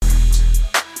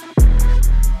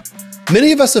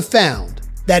Many of us have found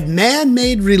that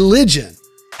man-made religion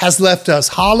has left us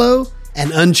hollow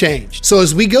and unchanged. So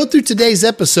as we go through today's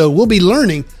episode, we'll be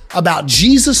learning about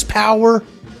Jesus' power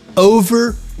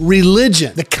over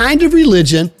religion, the kind of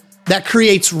religion that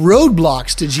creates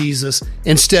roadblocks to Jesus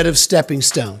instead of stepping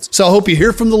stones. So I hope you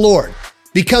hear from the Lord,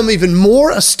 become even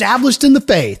more established in the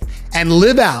faith, and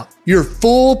live out your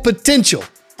full potential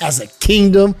as a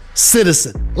kingdom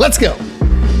citizen. Let's go.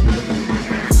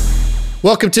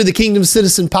 Welcome to the Kingdom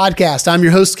Citizen Podcast. I'm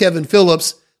your host, Kevin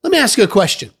Phillips. Let me ask you a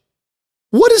question.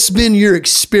 What has been your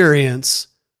experience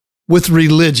with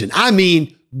religion? I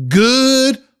mean,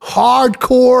 good,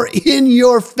 hardcore, in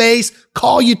your face,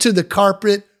 call you to the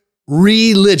carpet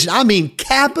religion. I mean,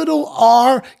 capital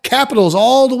R, capitals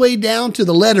all the way down to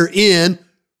the letter N,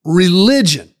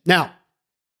 religion. Now,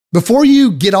 before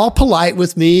you get all polite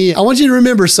with me, I want you to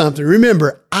remember something.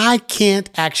 Remember, I can't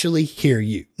actually hear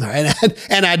you, all right?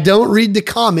 And I don't read the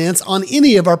comments on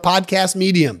any of our podcast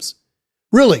mediums.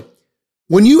 Really,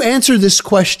 when you answer this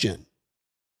question,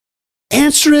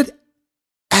 answer it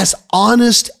as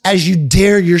honest as you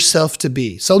dare yourself to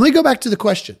be. So let me go back to the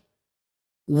question.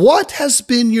 What has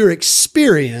been your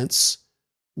experience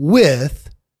with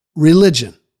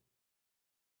religion?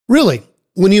 Really,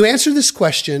 when you answer this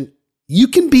question, you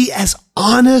can be as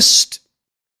honest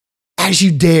as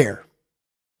you dare.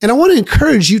 And I want to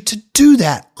encourage you to do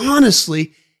that.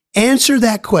 Honestly, answer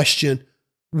that question.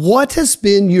 What has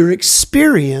been your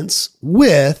experience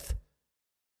with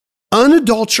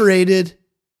unadulterated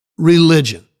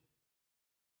religion?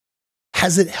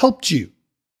 Has it helped you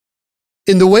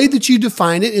in the way that you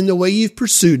define it, in the way you've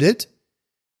pursued it,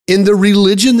 in the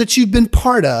religion that you've been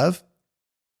part of?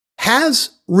 Has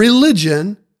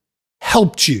religion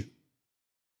helped you?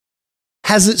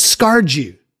 Has it scarred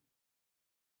you?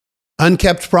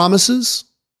 Unkept promises,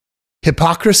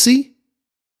 hypocrisy,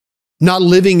 not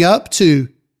living up to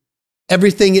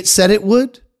everything it said it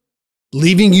would,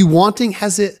 leaving you wanting.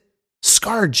 Has it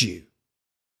scarred you?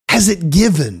 Has it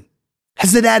given?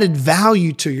 Has it added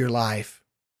value to your life?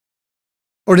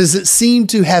 Or does it seem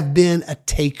to have been a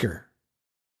taker?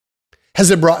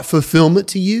 Has it brought fulfillment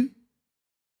to you?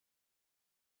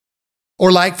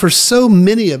 Or like for so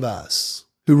many of us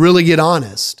who really get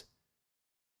honest,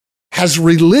 has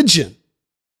religion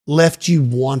left you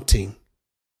wanting?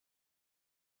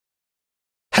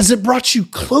 Has it brought you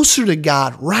closer to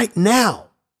God right now?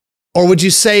 Or would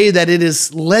you say that it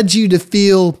has led you to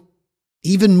feel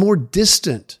even more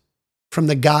distant from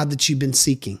the God that you've been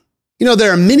seeking? You know,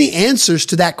 there are many answers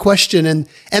to that question, and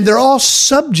they're all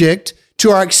subject to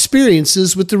our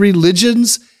experiences with the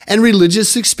religions and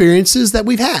religious experiences that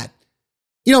we've had.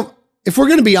 You know, if we're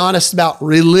going to be honest about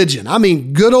religion, I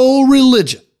mean, good old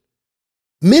religion,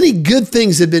 many good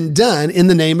things have been done in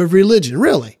the name of religion,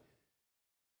 really.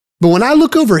 But when I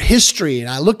look over history and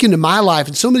I look into my life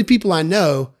and so many people I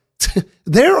know,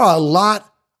 there are a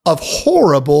lot of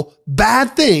horrible,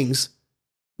 bad things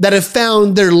that have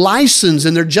found their license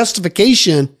and their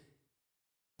justification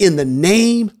in the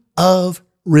name of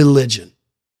religion.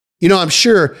 You know, I'm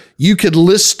sure you could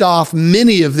list off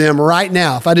many of them right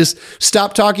now. If I just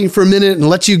stop talking for a minute and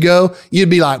let you go, you'd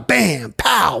be like, bam,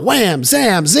 pow, wham,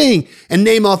 zam, zing, and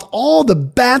name off all the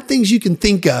bad things you can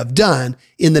think of done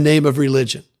in the name of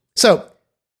religion. So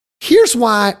here's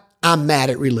why I'm mad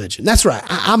at religion. That's right.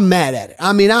 I'm mad at it.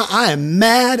 I mean, I am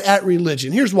mad at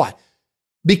religion. Here's why.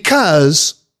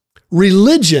 Because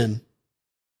religion,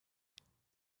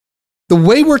 the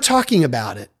way we're talking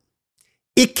about it,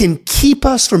 it can keep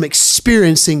us from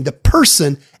experiencing the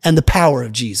person and the power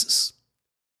of Jesus.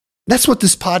 That's what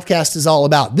this podcast is all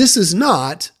about. This is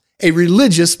not a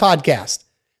religious podcast.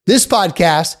 This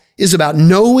podcast is about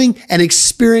knowing and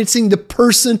experiencing the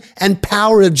person and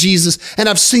power of Jesus. And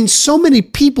I've seen so many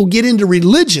people get into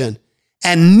religion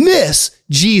and miss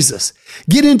Jesus,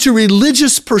 get into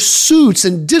religious pursuits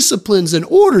and disciplines and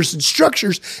orders and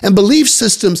structures and belief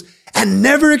systems and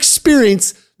never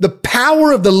experience the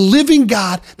power of the living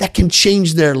God that can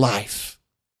change their life.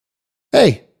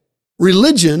 Hey,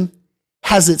 religion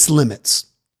has its limits.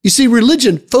 You see,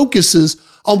 religion focuses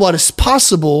on what is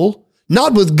possible,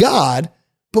 not with God,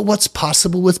 but what's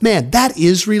possible with man. That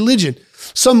is religion.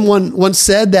 Someone once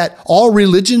said that all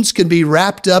religions can be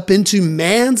wrapped up into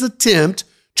man's attempt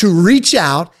to reach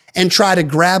out and try to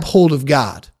grab hold of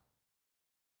God.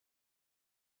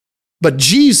 But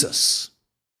Jesus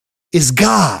is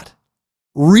God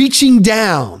reaching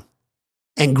down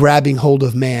and grabbing hold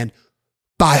of man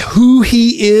by who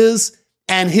he is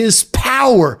and his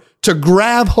power to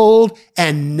grab hold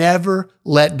and never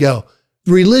let go.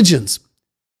 Religions,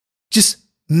 just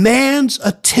man's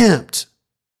attempt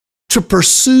to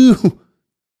pursue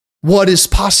what is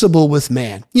possible with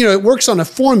man. You know, it works on a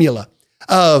formula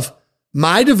of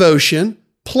my devotion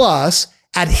plus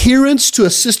adherence to a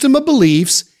system of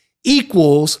beliefs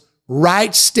equals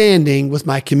right standing with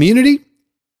my community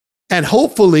and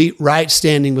hopefully right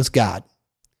standing with God.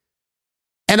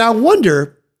 And I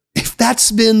wonder if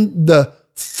that's been the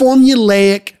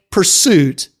formulaic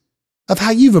pursuit of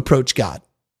how you've approached God.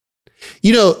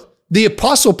 You know, the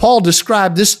Apostle Paul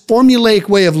described this formulaic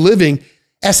way of living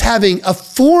as having a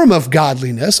form of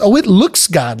godliness. Oh, it looks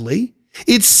godly.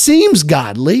 It seems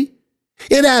godly.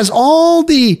 It has all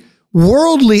the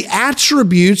worldly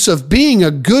attributes of being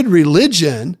a good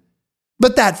religion,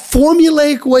 but that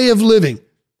formulaic way of living,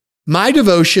 my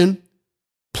devotion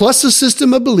plus a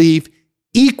system of belief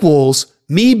equals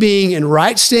me being in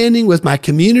right standing with my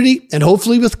community and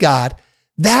hopefully with God.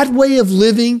 That way of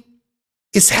living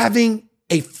is having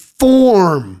a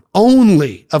form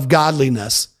only of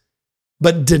godliness,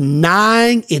 but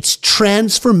denying its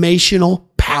transformational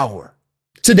power.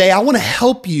 Today, I want to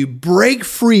help you break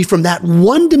free from that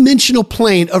one-dimensional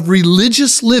plane of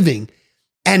religious living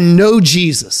and know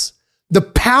Jesus, the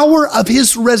power of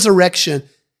his resurrection,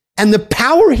 and the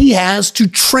power he has to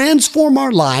transform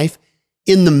our life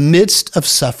in the midst of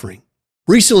suffering.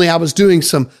 Recently, I was doing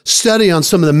some study on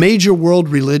some of the major world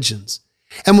religions.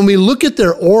 And when we look at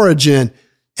their origin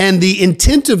and the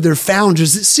intent of their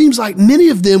founders, it seems like many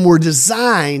of them were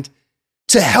designed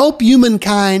to help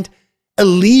humankind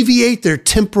alleviate their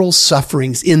temporal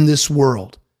sufferings in this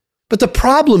world. But the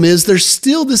problem is there's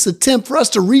still this attempt for us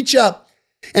to reach up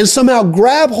and somehow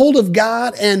grab hold of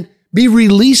God and be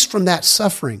released from that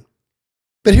suffering.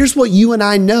 But here's what you and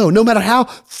I know. No matter how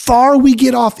far we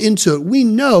get off into it, we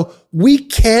know we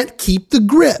can't keep the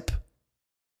grip.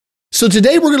 So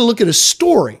today we're going to look at a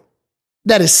story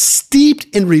that is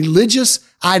steeped in religious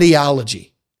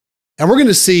ideology. And we're going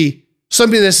to see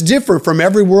something that's different from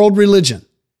every world religion.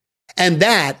 And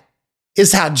that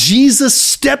is how Jesus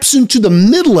steps into the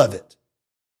middle of it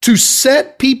to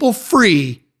set people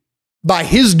free by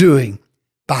his doing,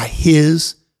 by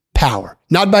his power.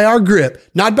 Not by our grip,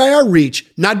 not by our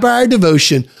reach, not by our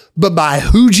devotion, but by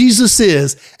who Jesus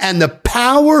is and the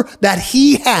power that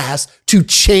he has to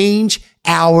change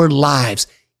our lives,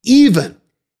 even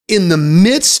in the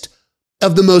midst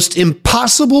of the most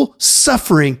impossible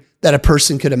suffering that a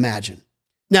person could imagine.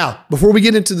 Now, before we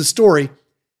get into the story,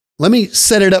 let me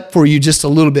set it up for you just a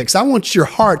little bit, because I want your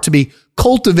heart to be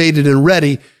cultivated and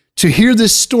ready to hear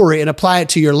this story and apply it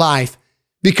to your life,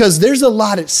 because there's a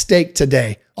lot at stake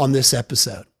today on this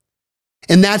episode.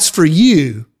 And that's for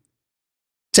you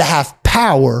to have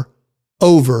power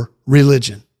over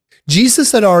religion.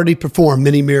 Jesus had already performed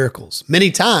many miracles. Many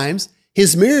times,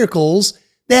 his miracles,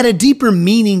 they had a deeper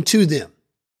meaning to them.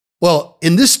 Well,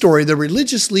 in this story, the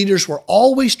religious leaders were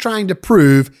always trying to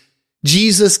prove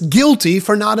Jesus guilty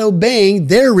for not obeying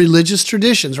their religious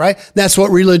traditions, right? That's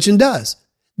what religion does.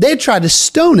 They tried to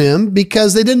stone him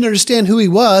because they didn't understand who he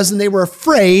was and they were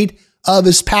afraid of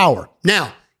his power.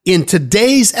 Now, in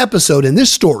today's episode, in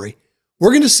this story,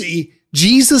 we're going to see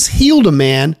Jesus healed a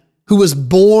man who was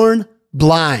born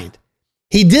blind.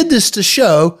 He did this to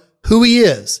show who he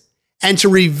is and to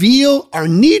reveal our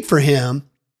need for him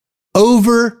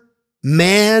over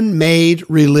man-made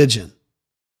religion.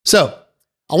 So,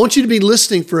 I want you to be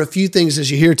listening for a few things as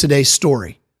you hear today's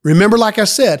story. Remember, like I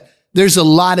said, there's a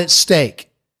lot at stake.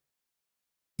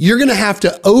 You're going to have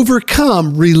to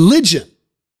overcome religion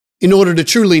in order to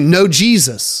truly know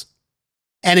Jesus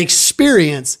and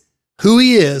experience who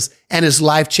he is and his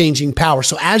life-changing power.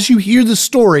 So as you hear the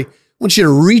story, I want you to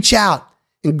reach out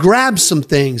and grab some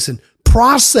things and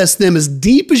process them as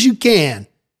deep as you can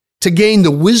to gain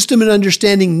the wisdom and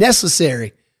understanding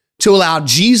necessary to allow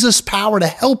Jesus' power to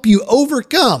help you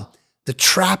overcome the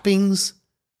trappings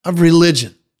of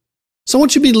religion. So I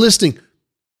want you to be listening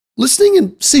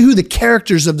and see who the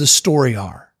characters of the story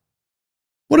are.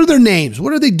 What are their names?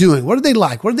 What are they doing? What are they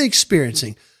like? What are they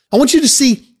experiencing? I want you to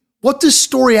see what this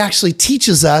story actually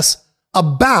teaches us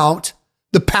about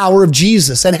the power of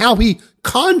Jesus and how he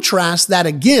contrasts that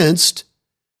against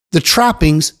the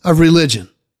trappings of religion.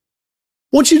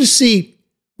 I want you to see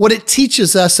what it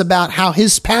teaches us about how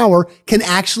his power can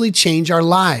actually change our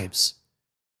lives.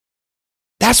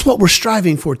 That's what we're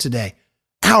striving for today.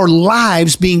 Our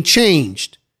lives being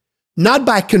changed, not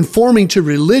by conforming to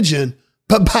religion,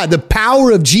 but by the power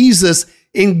of Jesus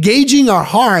engaging our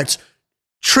hearts,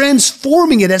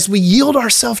 transforming it as we yield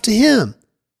ourselves to him.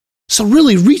 So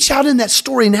really reach out in that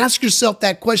story and ask yourself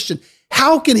that question.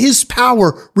 How can his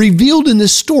power revealed in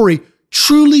this story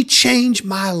truly change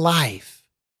my life?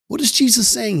 What is Jesus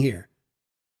saying here?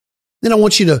 Then I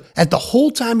want you to, at the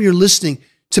whole time you're listening,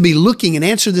 to be looking and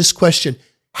answer this question.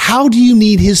 How do you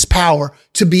need his power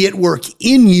to be at work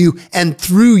in you and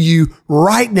through you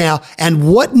right now?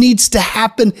 And what needs to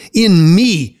happen in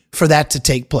me for that to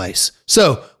take place?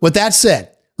 So with that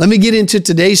said, let me get into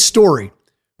today's story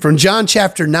from John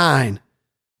chapter 9,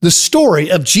 the story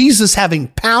of Jesus having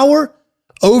power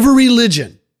over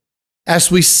religion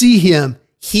as we see him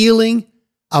healing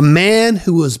a man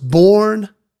who was born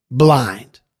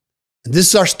blind. And this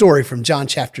is our story from John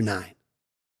chapter 9.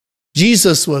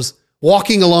 Jesus was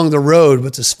walking along the road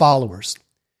with his followers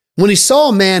when he saw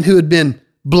a man who had been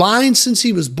blind since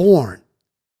he was born.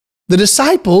 The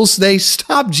disciples, they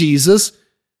stopped Jesus,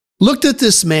 looked at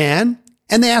this man,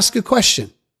 and they asked a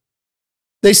question.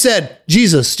 They said,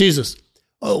 Jesus,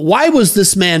 why was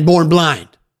this man born blind?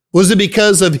 Was it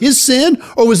because of his sin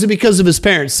or was it because of his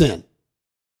parents' sin?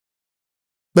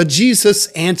 But Jesus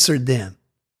answered them,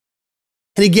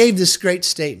 and he gave this great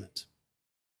statement.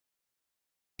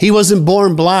 He wasn't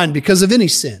born blind because of any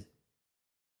sin.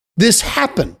 This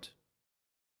happened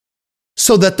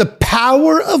so that the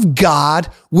power of God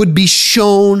would be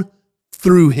shown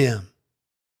through him.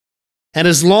 And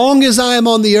as long as I am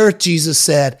on the earth, Jesus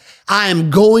said, I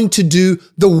am going to do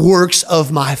the works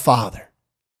of my Father.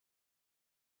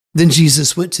 Then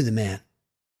Jesus went to the man.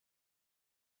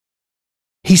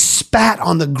 He spat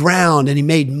on the ground and he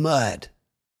made mud.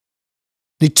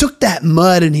 He took that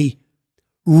mud and he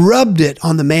rubbed it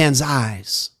on the man's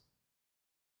eyes.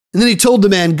 And then he told the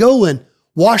man, go and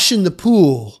wash in the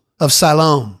pool of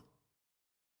Siloam.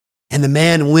 And the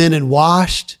man went and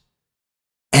washed,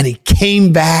 and he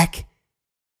came back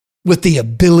with the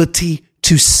ability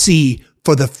to see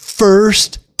for the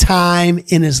first time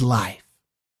in his life.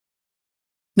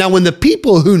 Now, when the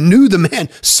people who knew the man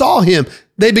saw him,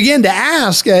 they began to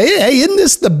ask, hey, isn't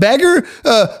this the beggar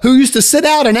who used to sit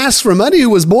out and ask for money, who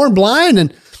was born blind?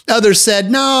 And others said,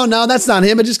 no, that's not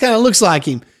him. It just kind of looks like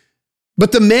him.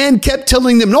 But the man kept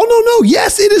telling them, no,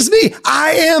 yes, it is me.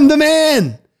 I am the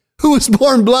man who was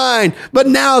born blind, but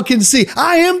now can see.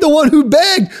 I am the one who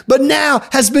begged, but now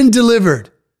has been delivered.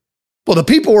 Well, the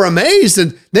people were amazed,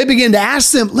 and they began to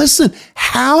ask them, listen,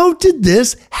 how did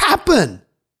this happen?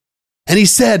 And he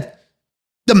said,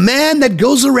 the man that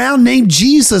goes around named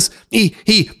Jesus,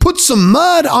 he put some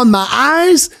mud on my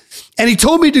eyes, and he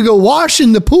told me to go wash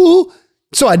in the pool.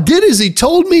 So I did as he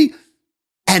told me,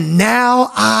 and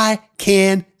now I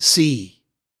can see.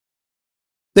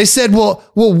 They said, well,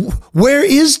 where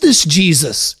is this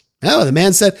Jesus? Oh, the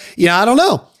man said, I don't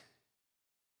know.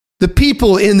 The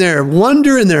people, in their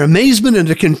wonder and their amazement and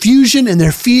their confusion and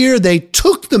their fear, they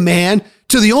took the man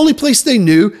to the only place they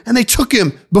knew, and they took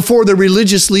him before the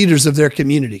religious leaders of their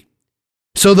community.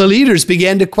 So the leaders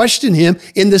began to question him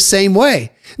in the same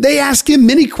way. They asked him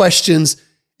many questions,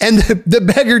 and the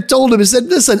beggar told him, he said,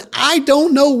 listen, I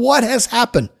don't know what has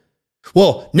happened.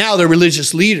 Well, now the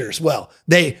religious leaders,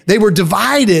 they were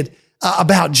divided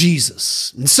about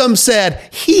Jesus. And some said,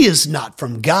 he is not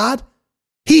from God.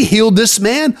 He healed this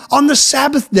man on the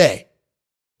Sabbath day.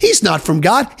 He's not from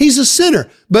God. He's a sinner.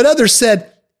 But others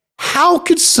said, how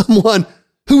could someone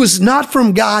who is not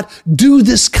from God do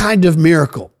this kind of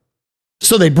miracle?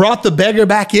 So they brought the beggar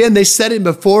back in. They set him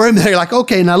before him. They're like,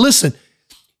 okay, now listen,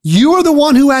 you are the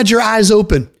one who had your eyes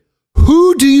open.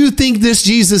 Who do you think this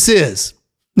Jesus is?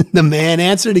 The man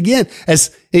answered again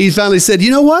as he finally said,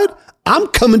 you know what? I'm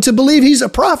coming to believe he's a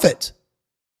prophet.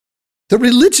 The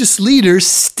religious leaders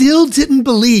still didn't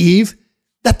believe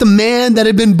that the man that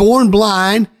had been born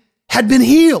blind had been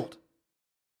healed.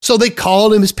 So they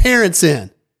called his parents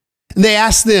in, and they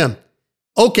asked them,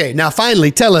 okay, now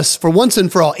finally tell us for once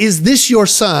and for all, is this your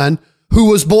son who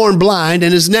was born blind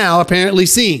and is now apparently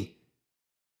seeing?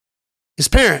 His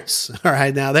parents, all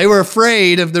right, now they were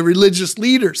afraid of the religious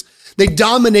leaders. They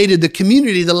dominated the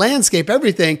community, the landscape,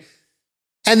 everything.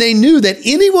 And they knew that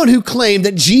anyone who claimed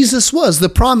that Jesus was the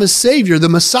promised Savior, the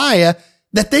Messiah,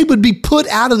 that they would be put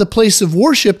out of the place of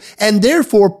worship and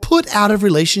therefore put out of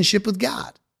relationship with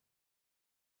God.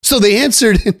 So they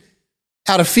answered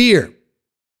out of fear.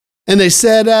 And they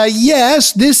said,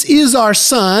 yes, this is our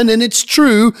son, and it's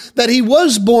true that he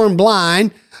was born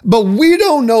blind, but we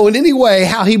don't know in any way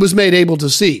how he was made able to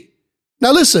see.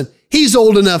 Now listen, he's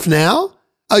old enough now.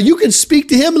 You can speak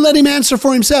to him and let him answer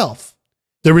for himself.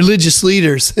 The religious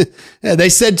leaders, they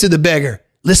said to the beggar,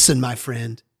 listen, my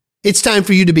friend, it's time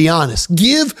for you to be honest.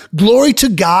 Give glory to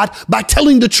God by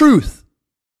telling the truth.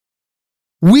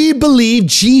 We believe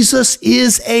Jesus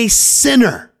is a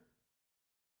sinner.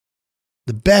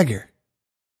 The beggar,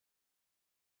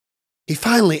 he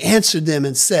finally answered them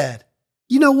and said,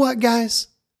 you know what, guys?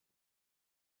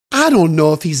 I don't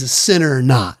know if he's a sinner or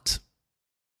not.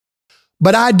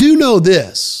 But I do know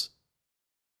this.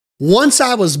 Once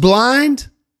I was blind,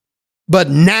 but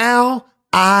now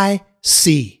I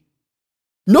see.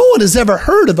 No one has ever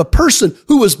heard of a person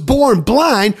who was born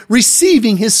blind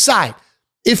receiving his sight.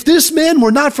 If this man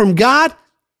were not from God,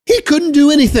 he couldn't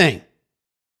do anything.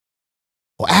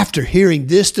 Well, after hearing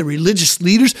this, the religious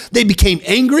leaders, they became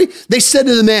angry. They said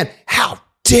to the man, how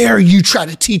dare you try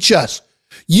to teach us?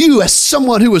 You, as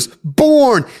someone who was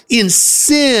born in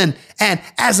sin and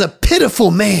as a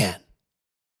pitiful man.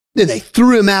 Then they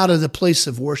threw him out of the place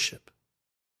of worship.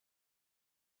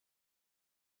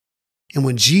 And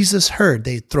when Jesus heard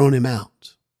they had thrown him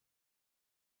out,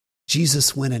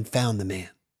 Jesus went and found the man.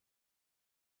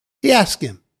 He asked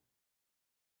him,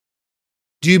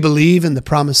 do you believe in the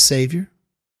promised Savior?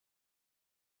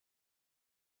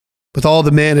 With all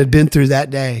the man had been through that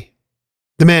day,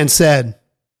 the man said,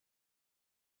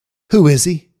 who is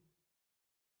he?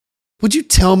 Would you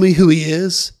tell me who he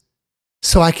is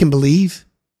so I can believe?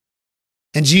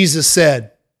 And Jesus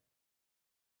said,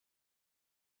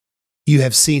 you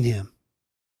have seen him.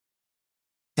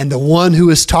 And the one who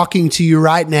is talking to you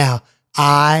right now,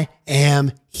 I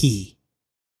am he.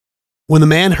 When the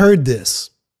man heard this,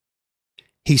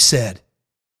 he said,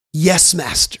 yes,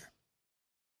 Master,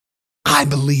 I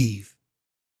believe.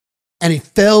 And he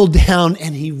fell down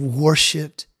and he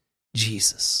worshiped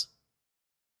Jesus.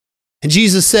 And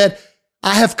Jesus said,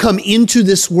 I have come into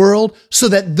this world so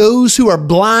that those who are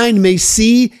blind may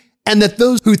see, and that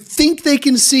those who think they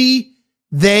can see,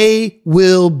 they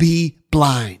will be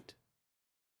blind.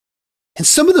 And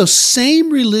some of those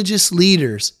same religious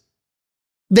leaders,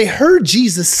 they heard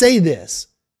Jesus say this,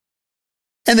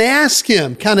 and they asked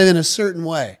him kind of in a certain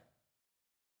way,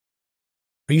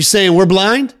 are you saying we're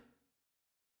blind?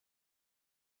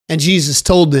 And Jesus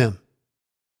told them,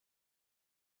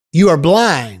 you are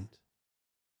blind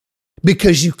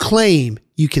because you claim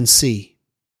you can see.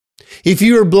 If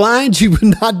you were blind, you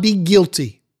would not be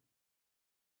guilty.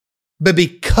 But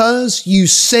because you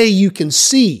say you can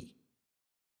see,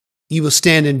 you will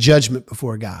stand in judgment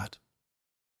before God.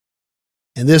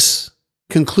 And this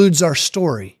concludes our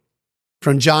story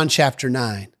from John chapter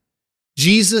 9.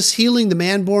 Jesus healing the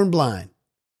man born blind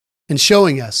and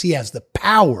showing us he has the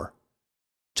power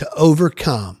to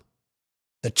overcome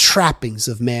the trappings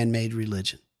of man-made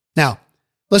religion. Now,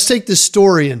 let's take this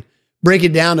story and break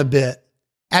it down a bit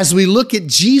as we look at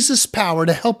Jesus' power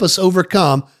to help us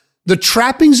overcome the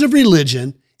trappings of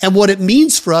religion and what it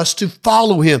means for us to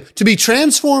follow him, to be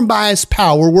transformed by his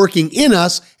power working in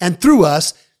us and through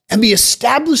us, and be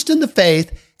established in the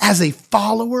faith as a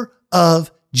follower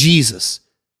of Jesus.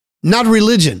 Not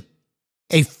religion,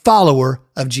 a follower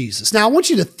of Jesus. Now, I want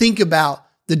you to think about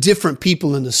the different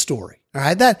people in the story. All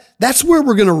right, that's where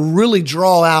we're going to really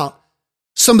draw out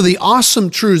some of the awesome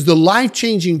truths, the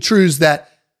life-changing truths that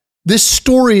this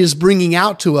story is bringing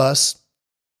out to us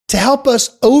to help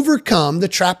us overcome the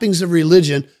trappings of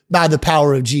religion by the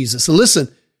power of Jesus. So listen,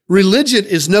 religion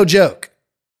is no joke.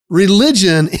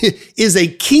 Religion is a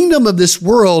kingdom of this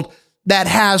world that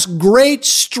has great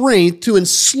strength to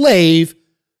enslave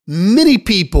many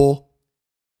people,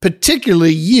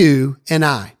 particularly you and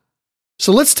I.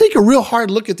 So let's take a real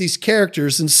hard look at these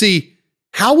characters and see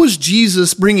how was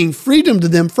Jesus bringing freedom to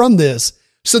them from this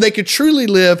so they could truly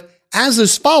live as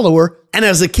his follower and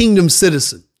as a kingdom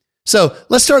citizen. So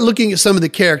let's start looking at some of the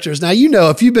characters. Now, you know,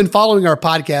 if you've been following our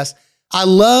podcast, I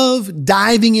love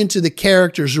diving into the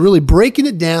characters, really breaking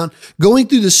it down, going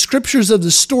through the scriptures of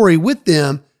the story with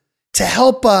them to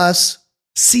help us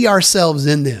see ourselves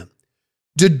in them,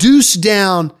 deduce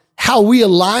down how we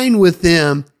align with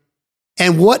them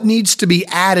and what needs to be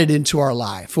added into our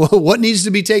life, what needs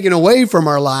to be taken away from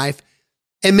our life,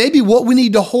 and maybe what we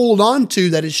need to hold on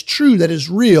to that is true, that is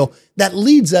real, that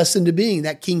leads us into being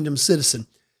that kingdom citizen.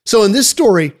 So in this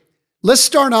story, let's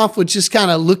start off with just kind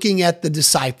of looking at the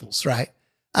disciples, right?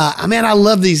 I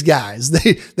love these guys.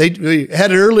 We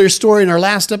had an earlier story in our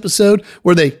last episode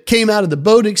where they came out of the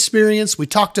boat experience. We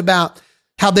talked about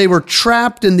how they were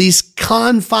trapped in these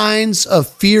confines of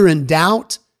fear and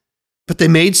doubt, but they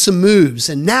made some moves.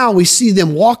 And now we see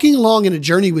them walking along in a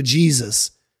journey with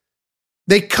Jesus.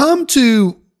 They come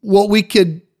to what we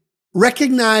could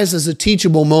recognize as a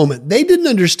teachable moment. They didn't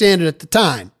understand it at the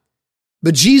time,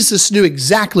 but Jesus knew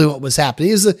exactly what was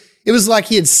happening. It was like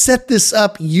he had set this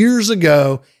up years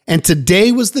ago, and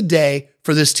today was the day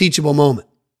for this teachable moment.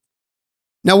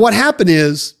 Now, what happened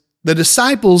is the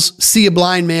disciples see a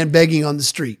blind man begging on the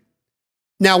street.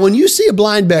 Now, when you see a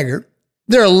blind beggar,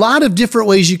 there are a lot of different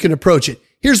ways you can approach it.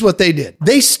 Here's what they did.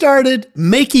 They started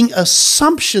making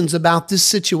assumptions about this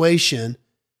situation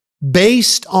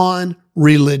based on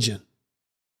religion.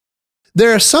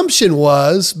 Their assumption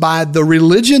was, by the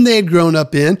religion they had grown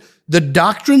up in, the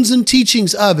doctrines and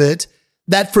teachings of it,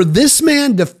 that for this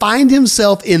man to find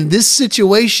himself in this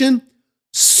situation,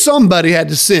 somebody had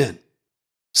to sin.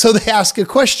 So they ask a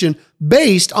question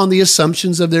based on the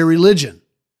assumptions of their religion,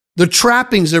 the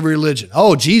trappings of religion.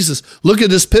 Oh, Jesus, look at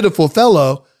this pitiful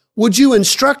fellow. Would you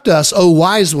instruct us, O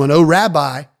wise one, O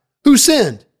rabbi, who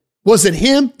sinned? Was it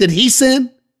him? Did he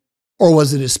sin? Or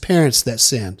was it his parents that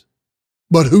sinned?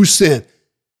 But who sinned?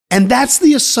 And that's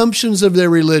the assumptions of their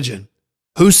religion.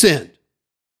 Who sinned?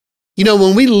 You know,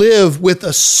 when we live with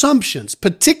assumptions,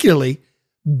 particularly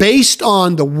based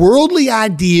on the worldly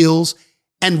ideals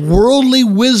and worldly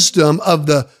wisdom of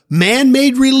the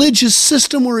man-made religious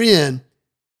system we're in,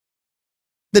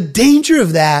 the danger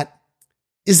of that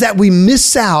is that we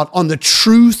miss out on the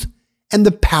truth and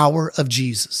the power of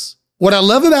Jesus. What I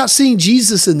love about seeing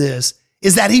Jesus in this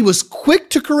is that he was quick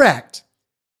to correct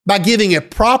by giving a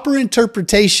proper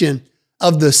interpretation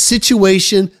of the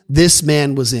situation this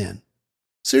man was in.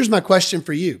 So here's my question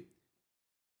for you.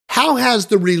 How has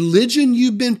the religion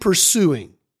you've been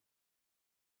pursuing,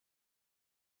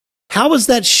 how has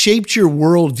that shaped your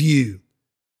worldview,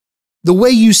 the way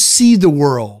you see the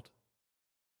world,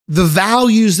 the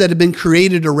values that have been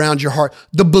created around your heart,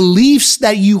 the beliefs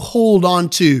that you hold on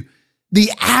to,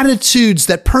 the attitudes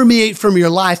that permeate from your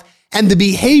life, and the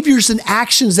behaviors and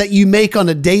actions that you make on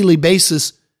a daily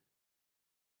basis?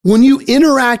 When you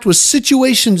interact with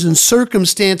situations and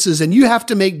circumstances and you have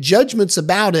to make judgments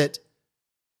about it,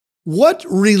 what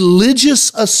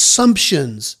religious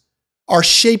assumptions are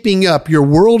shaping up your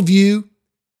worldview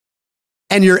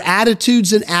and your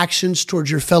attitudes and actions towards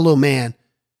your fellow man,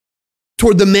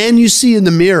 toward the man you see in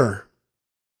the mirror,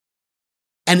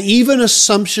 and even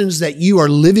assumptions that you are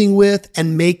living with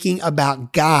and making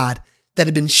about God that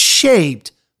have been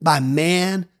shaped by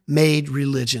man-made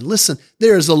religion? Listen,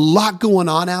 there is a lot going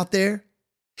on out there.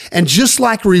 And just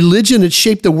like religion had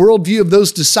shaped the worldview of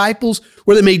those disciples,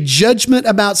 where they made judgment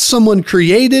about someone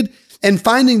created and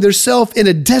finding themselves in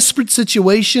a desperate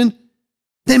situation,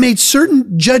 they made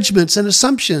certain judgments and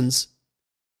assumptions.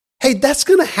 Hey, that's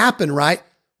going to happen, right?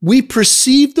 We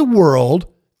perceive the world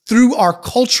through our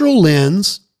cultural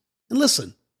lens. And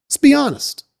listen, let's be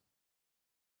honest.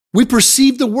 We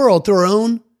perceive the world through our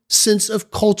own sense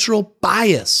of cultural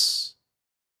bias.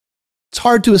 It's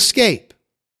hard to escape.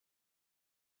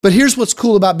 But here's what's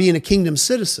cool about being a kingdom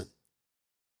citizen.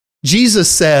 Jesus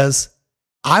says,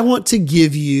 I want to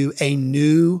give you a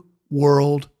new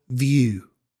world view.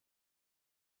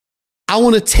 I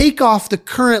want to take off the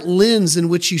current lens in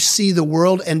which you see the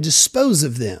world and dispose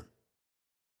of them.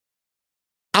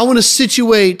 I want to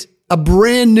situate a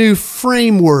brand new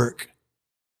framework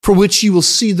for which you will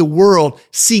see the world,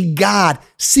 see God,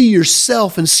 see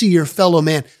yourself, and see your fellow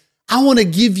man. I want to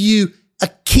give you a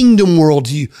kingdom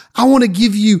worldview. I want to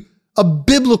give you a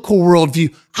biblical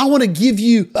worldview. I want to give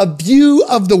you a view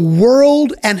of the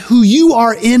world and who you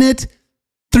are in it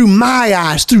through my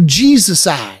eyes, through Jesus'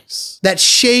 eyes, that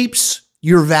shapes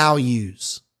your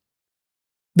values,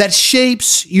 that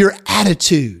shapes your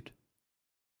attitude,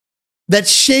 that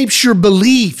shapes your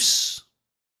beliefs,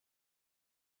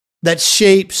 that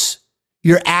shapes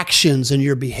your actions and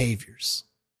your behaviors.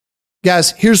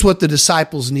 Guys, here's what the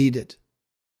disciples needed.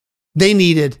 They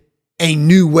needed a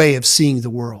new way of seeing the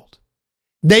world.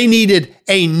 They needed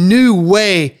a new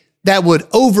way that would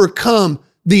overcome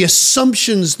the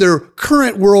assumptions their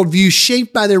current worldview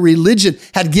shaped by their religion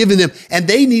had given them. And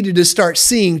they needed to start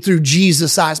seeing through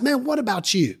Jesus' eyes. Man, what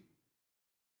about you?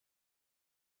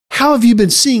 How have you been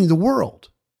seeing the world?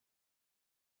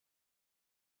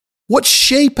 What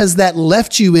shape has that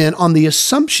left you in on the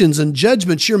assumptions and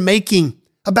judgments you're making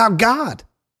about God,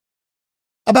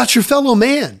 about your fellow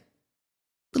man?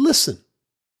 But listen,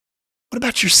 what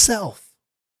about yourself?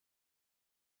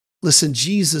 Listen,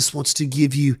 Jesus wants to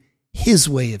give you his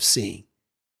way of seeing,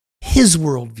 his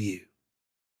worldview.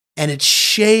 And it's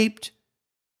shaped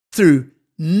through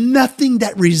nothing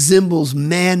that resembles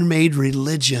man-made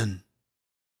religion,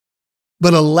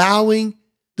 but allowing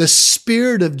the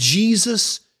Spirit of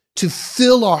Jesus to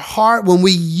fill our heart when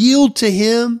we yield to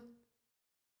him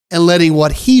and letting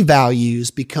what he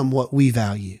values become what we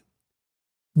value.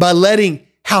 By letting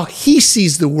how he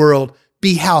sees the world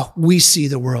be how we see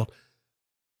the world.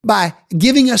 By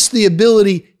giving us the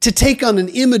ability to take on an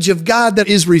image of God that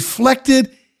is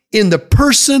reflected in the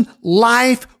person,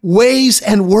 life, ways,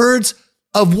 and words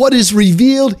of what is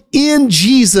revealed in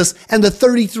Jesus and the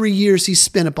 33 years he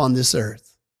spent upon this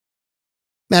earth.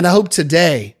 Man, I hope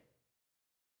today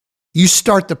you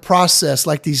start the process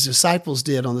like these disciples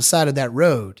did on the side of that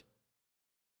road,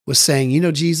 with saying, you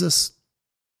know, Jesus,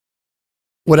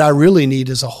 what I really need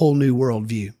is a whole new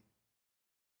worldview.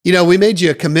 You know, we made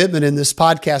you a commitment in this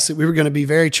podcast that we were going to be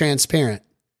very transparent.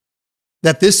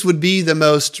 that this would be the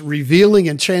most revealing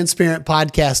and transparent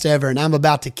podcast ever, and I'm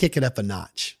about to kick it up a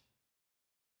notch.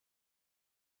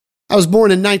 I was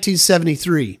born in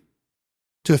 1973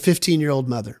 to a 15-year-old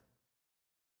mother.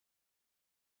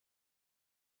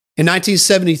 In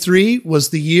 1973 was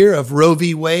the year of Roe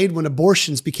v. Wade, when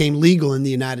abortions became legal in the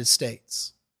United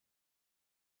States.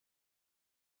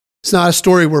 It's not a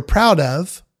story we're proud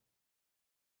of,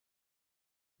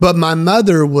 but my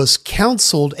mother was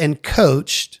counseled and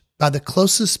coached by the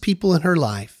closest people in her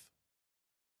life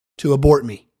to abort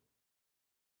me.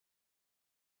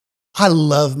 I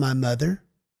love my mother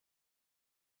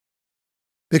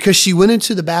because she went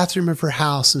into the bathroom of her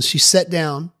house and she sat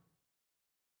down.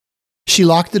 She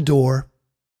locked the door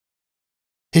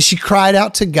and she cried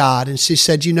out to God and she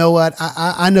said, you know what?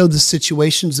 I know the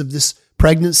situations of this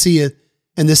pregnancy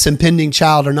and this impending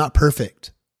child are not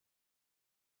perfect.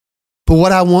 But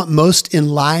what I want most in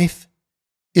life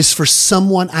is for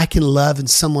someone I can love and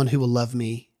someone who will love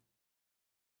me.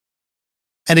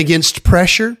 And against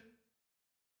pressure,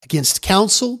 against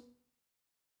counsel,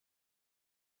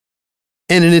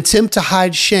 and an attempt to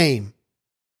hide shame,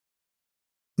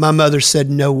 my mother said,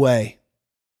 no way.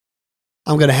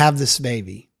 I'm going to have this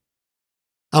baby.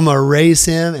 I'm going to raise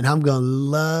him and I'm going to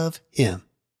love him.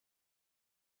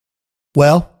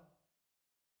 Well,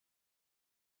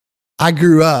 I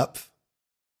grew up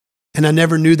and I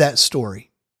never knew that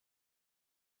story.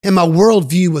 And my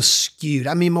worldview was skewed.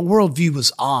 My worldview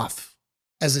was off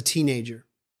as a teenager.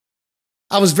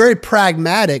 I was very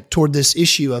pragmatic toward this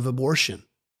issue of abortion.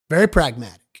 Very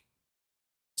pragmatic.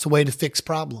 It's a way to fix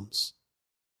problems.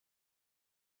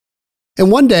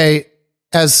 And one day,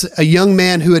 as a young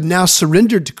man who had now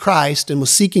surrendered to Christ and was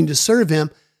seeking to serve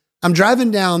him, I'm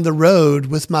driving down the road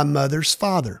with my mother's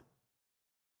father,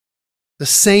 the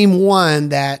same one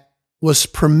that was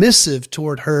permissive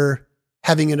toward her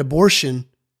having an abortion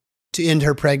to end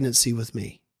her pregnancy with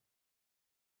me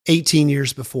 18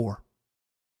 years before.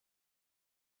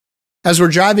 As we're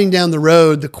driving down the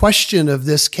road, the question of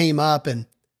this came up, and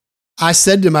I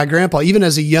said to my grandpa, even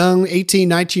as a young 18,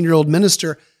 19-year-old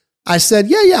minister, I said,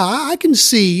 yeah, I can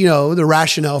see, the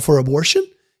rationale for abortion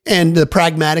and the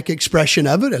pragmatic expression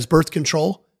of it as birth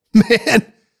control.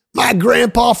 Man, my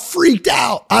grandpa freaked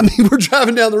out. We're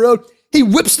driving down the road. He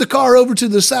whips the car over to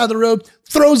the side of the road,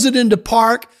 throws it into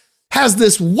park, has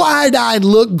this wide-eyed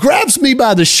look, grabs me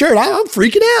by the shirt. I'm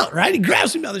freaking out, right? He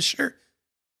grabs me by the shirt.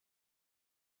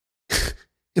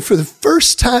 And for the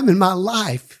first time in my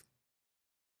life,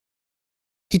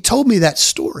 he told me that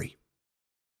story.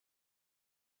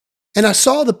 And I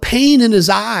saw the pain in his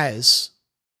eyes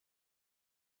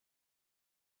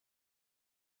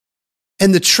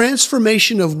and the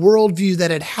transformation of worldview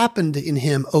that had happened in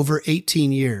him over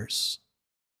 18 years.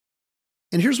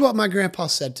 And here's what my grandpa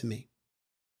said to me.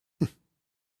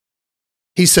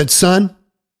 He said, son,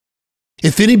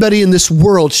 if anybody in this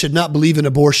world should not believe in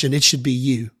abortion, it should be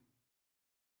you.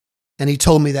 And he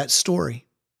told me that story.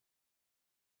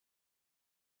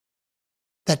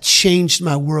 That changed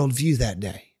my worldview that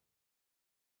day.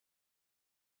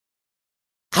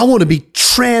 I want to be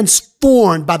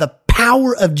transformed by the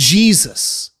power of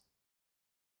Jesus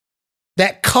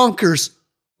that conquers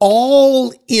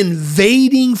all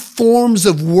invading forms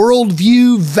of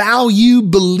worldview, value,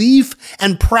 belief,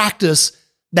 and practice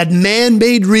that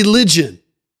man-made religion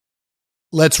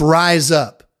lets rise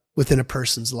up within a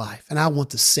person's life. And I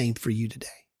want the same for you today.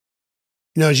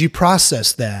 As you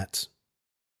process that,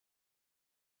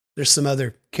 there's some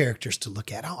other characters to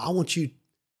look at. I want you,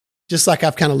 just like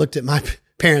I've kind of looked at my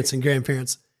parents and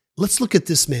grandparents, let's look at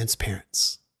this man's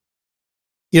parents.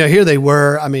 Here they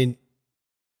were.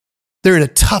 They're in a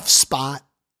tough spot.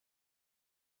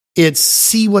 It's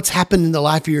see what's happened in the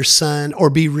life of your son or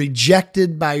be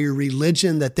rejected by your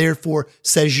religion that therefore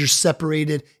says you're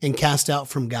separated and cast out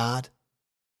from God.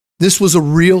 This was a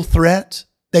real threat.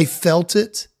 They felt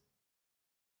it.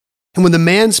 And when the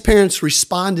man's parents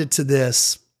responded to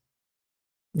this,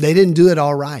 they didn't do it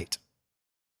all right.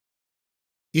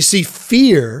 You see,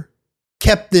 fear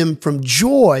kept them from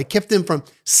joy, kept them from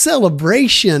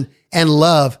celebration and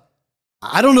love.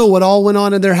 I don't know what all went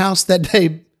on in their house that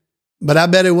day, but I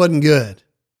bet it wasn't good.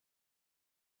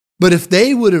 But if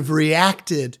they would have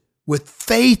reacted with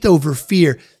faith over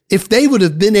fear, if they would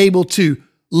have been able to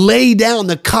lay down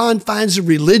the confines of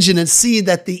religion and see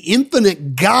that the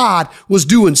infinite God was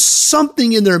doing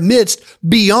something in their midst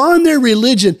beyond their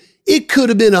religion, it could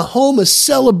have been a home of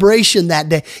celebration that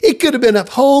day. It could have been a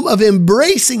home of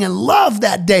embracing and love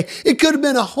that day. It could have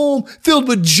been a home filled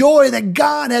with joy that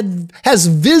God has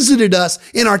visited us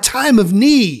in our time of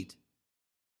need.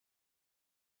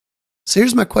 So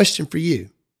here's my question for you.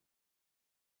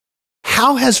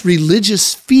 How has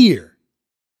religious fear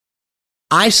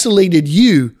isolated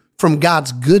you from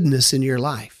God's goodness in your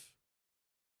life?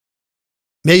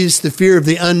 Maybe it's the fear of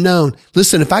the unknown.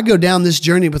 Listen, if I go down this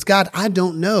journey with God, I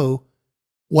don't know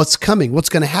what's coming, what's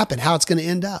going to happen, how it's going to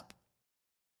end up.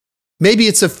 Maybe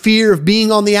it's a fear of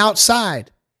being on the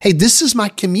outside. Hey, this is my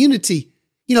community.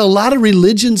 You know, a lot of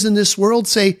religions in this world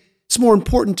say it's more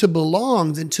important to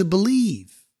belong than to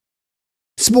believe.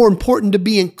 It's more important to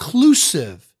be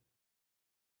inclusive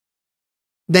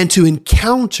than to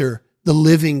encounter the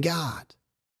living God.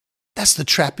 That's the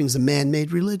trappings of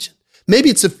man-made religion. Maybe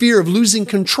it's a fear of losing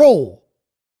control.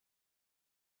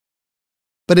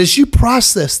 But as you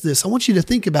process this, I want you to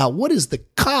think about what is the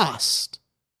cost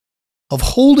of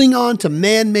holding on to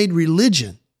man-made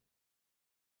religion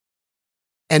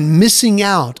and missing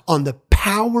out on the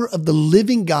power of the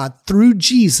living God through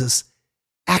Jesus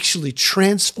actually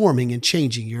transforming and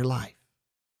changing your life.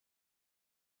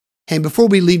 And before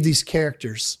we leave these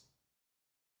characters,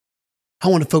 I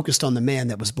want to focus on the man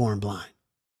that was born blind.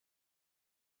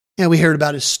 Yeah, we heard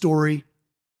about his story.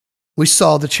 We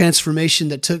saw the transformation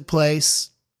that took place.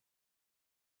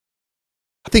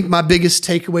 I think my biggest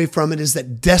takeaway from it is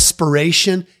that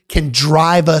desperation can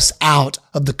drive us out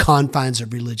of the confines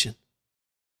of religion.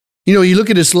 You know, you look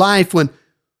at his life when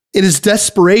in his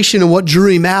desperation and what drew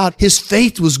him out, his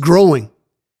faith was growing.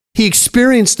 He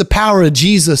experienced the power of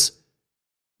Jesus,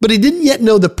 but he didn't yet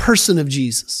know the person of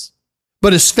Jesus.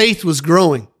 But his faith was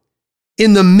growing.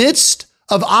 In the midst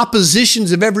of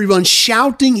oppositions of everyone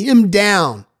shouting him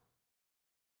down,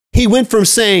 he went from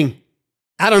saying,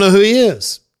 I don't know who he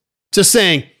is, to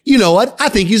saying, you know what, I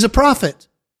think he's a prophet,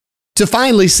 to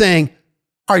finally saying,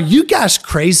 are you guys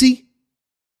crazy?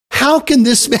 How can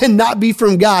this man not be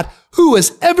from God? Who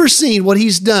has ever seen what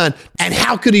he's done? And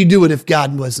how could he do it if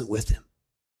God wasn't with him?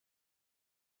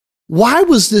 Why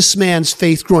was this man's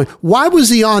faith growing? Why was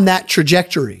he on that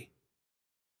trajectory?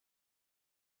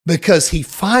 Because he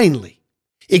finally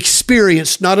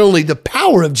experienced not only the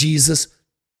power of Jesus,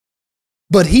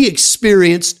 but he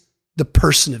experienced the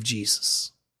person of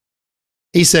Jesus.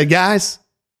 He said, guys,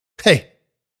 hey,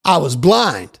 I was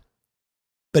blind,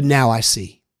 but now I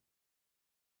see.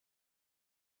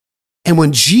 And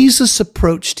when Jesus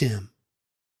approached him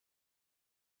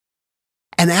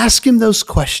and asked him those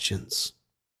questions,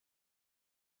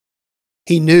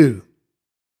 he knew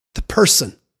the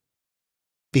person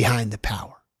behind the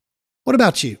power. What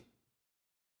about you?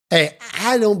 Hey,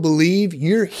 I don't believe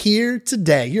you're here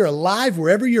today. You're alive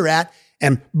wherever you're at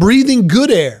and breathing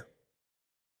good air,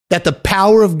 that the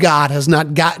power of God has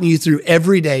not gotten you through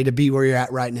every day to be where you're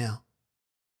at right now.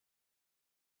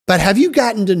 But have you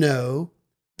gotten to know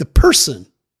the person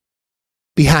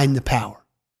behind the power?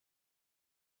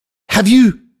 Have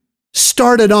you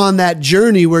started on that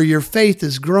journey where your faith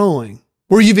is growing,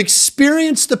 where you've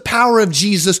experienced the power of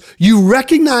Jesus? You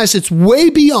recognize it's way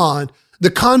beyond the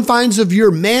confines of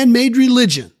your man-made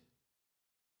religion.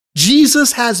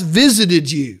 Jesus has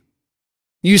visited you.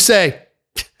 You say,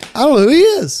 I don't know who he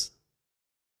is.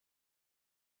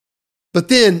 But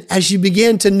then as you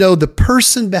begin to know the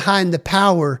person behind the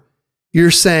power,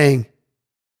 you're saying,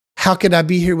 how could I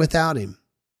be here without him?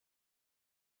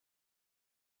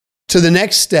 To the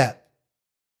next step,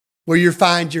 where you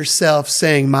find yourself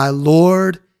saying, my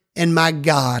Lord and my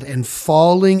God, and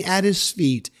falling at his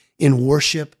feet in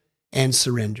worship and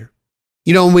surrender.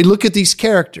 You know, when we look at these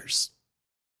characters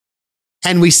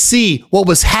and we see what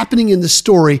was happening in the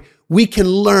story, we can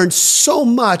learn so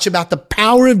much about the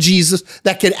power of Jesus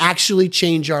that could actually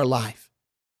change our life.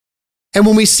 And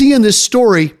when we see in this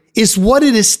story is what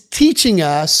it is teaching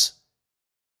us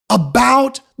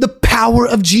about the power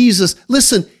of Jesus.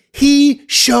 Listen, he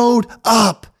showed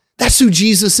up. That's who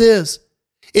Jesus is.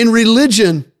 In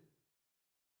religion,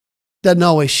 doesn't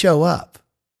always show up,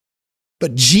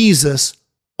 but Jesus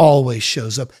always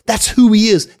shows up. That's who he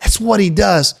is. That's what he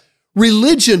does.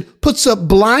 Religion puts up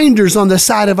blinders on the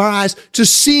side of our eyes to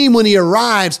see him when he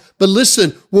arrives. But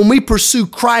listen, when we pursue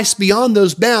Christ beyond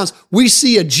those bounds, we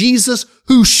see a Jesus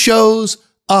who shows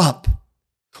up.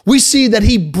 We see that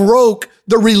he broke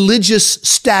the religious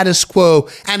status quo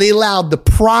and he allowed the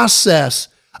process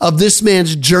of this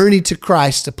man's journey to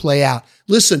Christ to play out.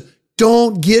 Listen,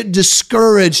 don't get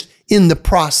discouraged in the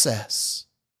process.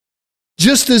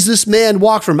 Just as this man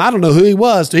walked from, I don't know who he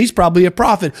was, to he's probably a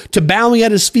prophet, to bowing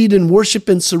at his feet in worship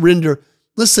and surrender.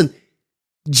 Listen,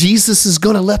 Jesus is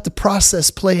going to let the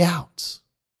process play out.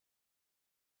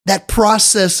 That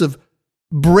process of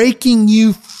breaking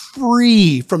you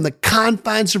free from the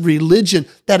confines of religion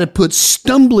that had put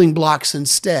stumbling blocks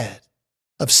instead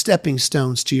of stepping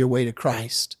stones to your way to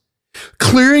Christ.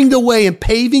 Clearing the way and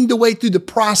paving the way through the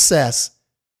process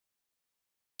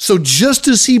So just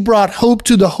as he brought hope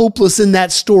to the hopeless in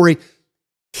that story,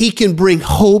 he can bring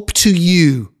hope to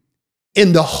you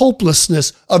in the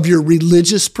hopelessness of your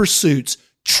religious pursuits,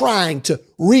 trying to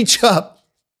reach up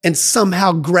and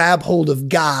somehow grab hold of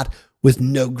God with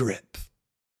no grip.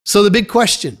 So the big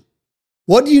question,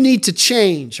 what do you need to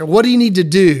change, or what do you need to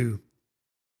do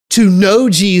to know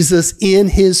Jesus in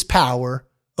his power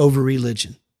over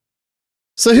religion?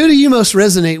 So who do you most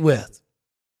resonate with?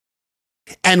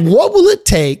 And what will it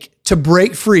take to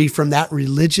break free from that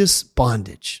religious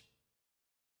bondage?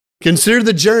 Consider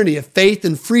the journey of faith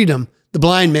and freedom the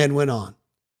blind man went on.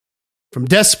 From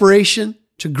desperation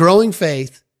to growing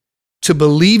faith to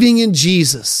believing in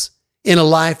Jesus in a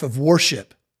life of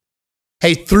worship.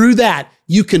 Hey, through that,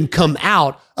 you can come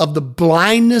out of the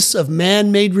blindness of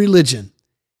man-made religion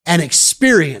and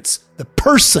experience the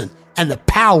person and the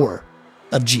power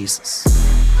of Jesus.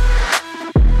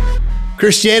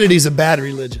 Christianity is a bad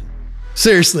religion.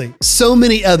 Seriously, so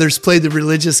many others play the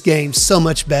religious game so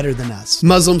much better than us.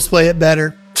 Muslims play it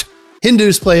better.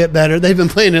 Hindus play it better. They've been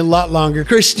playing it a lot longer.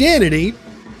 Christianity,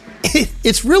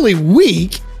 it's really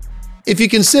weak if you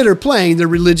consider playing the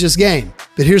religious game.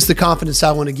 But here's the confidence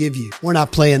I want to give you. We're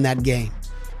not playing that game.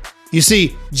 You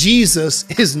see, Jesus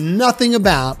is nothing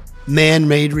about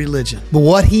man-made religion. But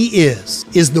what he is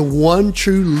the one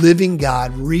true living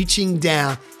God reaching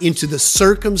down into the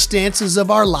circumstances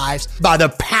of our lives by the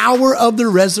power of the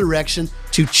resurrection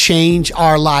to change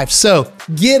our life. So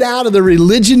get out of the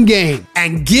religion game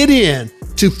and get in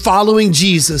to following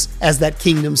Jesus as that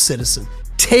kingdom citizen.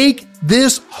 Take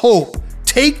this hope,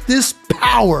 take this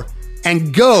power,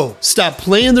 and go. Stop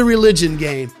playing the religion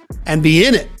game and be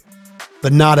in it,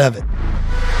 but not of it.